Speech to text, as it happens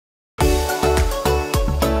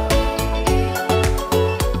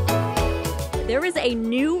There is a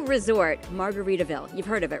new resort, Margaritaville. You've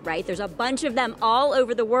heard of it, right? There's a bunch of them all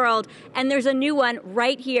over the world, and there's a new one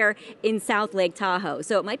right here in South Lake Tahoe.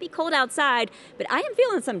 So it might be cold outside, but I am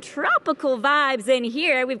feeling some tropical vibes in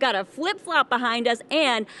here. We've got a flip-flop behind us,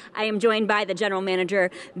 and I am joined by the General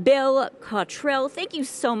Manager, Bill Cottrill. Thank you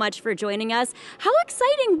so much for joining us. How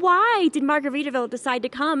exciting! Why did Margaritaville decide to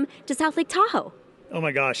come to South Lake Tahoe? Oh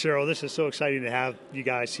my gosh, Cheryl, this is so exciting to have you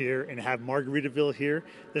guys here and have Margaritaville here.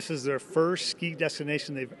 This is their first ski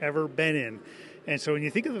destination they've ever been in. And so when you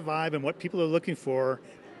think of the vibe and what people are looking for,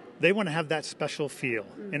 they want to have that special feel.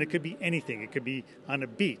 And it could be anything. It could be on a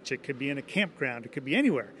beach. It could be in a campground. It could be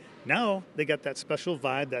anywhere. Now they got that special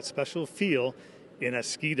vibe, that special feel in a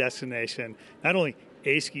ski destination. Not only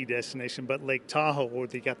a ski destination, but Lake Tahoe, where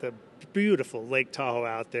they got the beautiful Lake Tahoe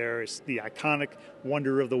out there. It's the iconic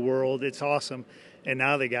wonder of the world. It's awesome. And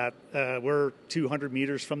now they got, we're 200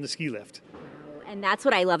 meters from the ski lift. And that's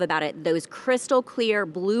what I love about it, those crystal clear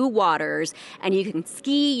blue waters. And you can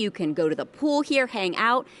ski, you can go to the pool here, hang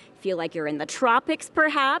out, feel like you're in the tropics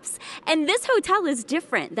perhaps. And this hotel is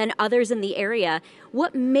different than others in the area.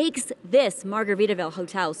 What makes this Margaritaville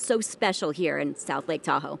hotel so special here in South Lake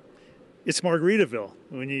Tahoe? It's Margaritaville.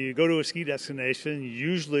 When you go to a ski destination,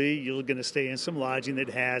 usually you're going to stay in some lodging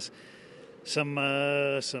that has some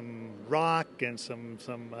rock and some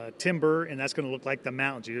timber, and that's going to look like the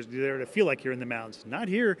mountains. You're there to feel like you're in the mountains. Not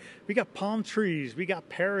here. We got palm trees, we got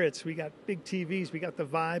parrots, we got big TVs, we got the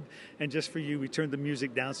vibe. And just for you, we turned the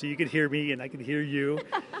music down so you could hear me and I could hear you.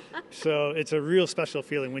 So it's a real special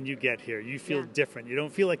feeling when you get here. You feel different. You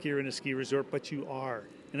don't feel like you're in a ski resort, but you are.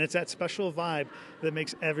 And it's that special vibe that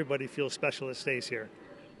makes everybody feel special that stays here.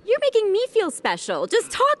 You're making me feel special just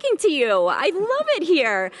talking to you. I love it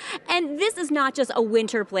here. And this is not just a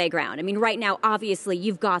winter playground. I mean, right now, obviously,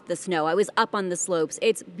 you've got the snow. I was up on the slopes.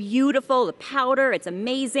 It's beautiful, the powder, it's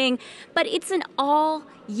amazing. But it's an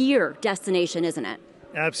all-year destination, isn't it?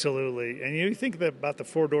 Absolutely. And you think about the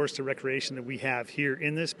 4 doors to recreation that we have here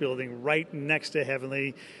in this building. Right next to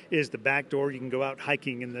Heavenly is the back door. You can go out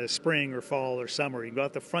hiking in the spring or fall or summer. You can go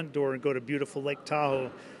out the front door and go to beautiful Lake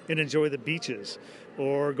Tahoe and enjoy the beaches.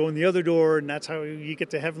 Or go in the other door, and that's how you get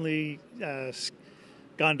to Heavenly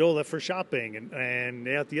gondola for shopping. And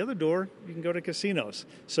out the other door, you can go to casinos.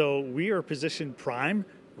 So we are positioned prime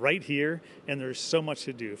right here, and there's so much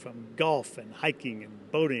to do, from golf and hiking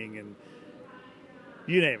and boating and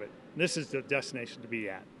you name it. This is the destination to be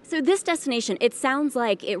at. So this destination, it sounds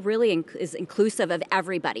like it really is inclusive of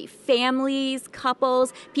everybody. Families,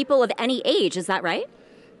 couples, people of any age. Is that right?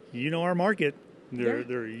 You know our market.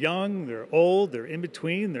 They're young, they're old, they're in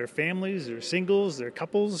between, they're families, they're singles, they're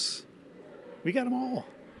couples. We got them all.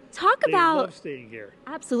 They love staying here.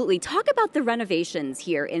 Absolutely. Talk about the renovations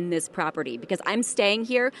here in this property, because I'm staying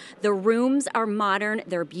here. The rooms are modern.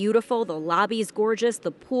 They're beautiful. The lobby's gorgeous.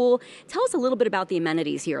 The pool. Tell us a little bit about the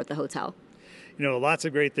amenities here at the hotel. You know, lots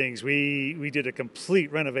of great things. We did a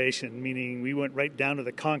complete renovation, meaning we went right down to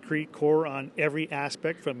the concrete core on every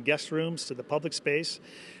aspect, from guest rooms to the public space.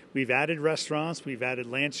 We've added restaurants. We've added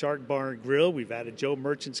Landshark Bar and Grill. We've added Joe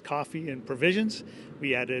Merchant's Coffee and Provisions.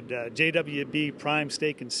 We added JWB Prime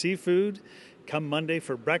Steak and Seafood. Come Monday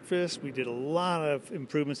for breakfast. We did a lot of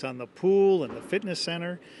improvements on the pool and the fitness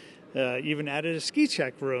center. Even added a ski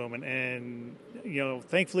check room. And you know,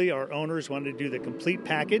 thankfully our owners wanted to do the complete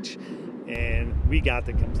package, and we got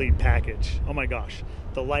the complete package. Oh my gosh.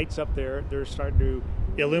 The lights up there, they're starting to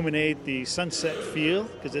illuminate the sunset feel,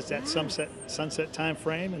 because it's that sunset time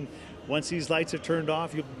frame. And once these lights are turned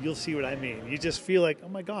off, you'll see what I mean. You just feel like, oh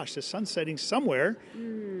my gosh, the sun's setting somewhere.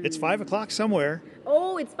 It's 5 o'clock somewhere.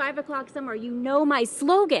 Oh, it's 5 o'clock somewhere. You know my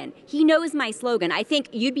slogan. He knows my slogan. I think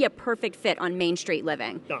you'd be a perfect fit on Main Street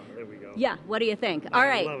Living. Oh, there we go. Yeah, what do you think? All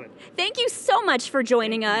right. I love it. Thank you so much for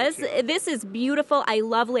joining us. This is beautiful. I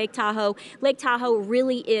love Lake Tahoe. Lake Tahoe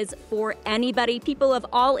really is for anybody, people of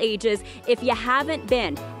all ages. If you haven't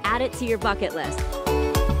been, add it to your bucket list.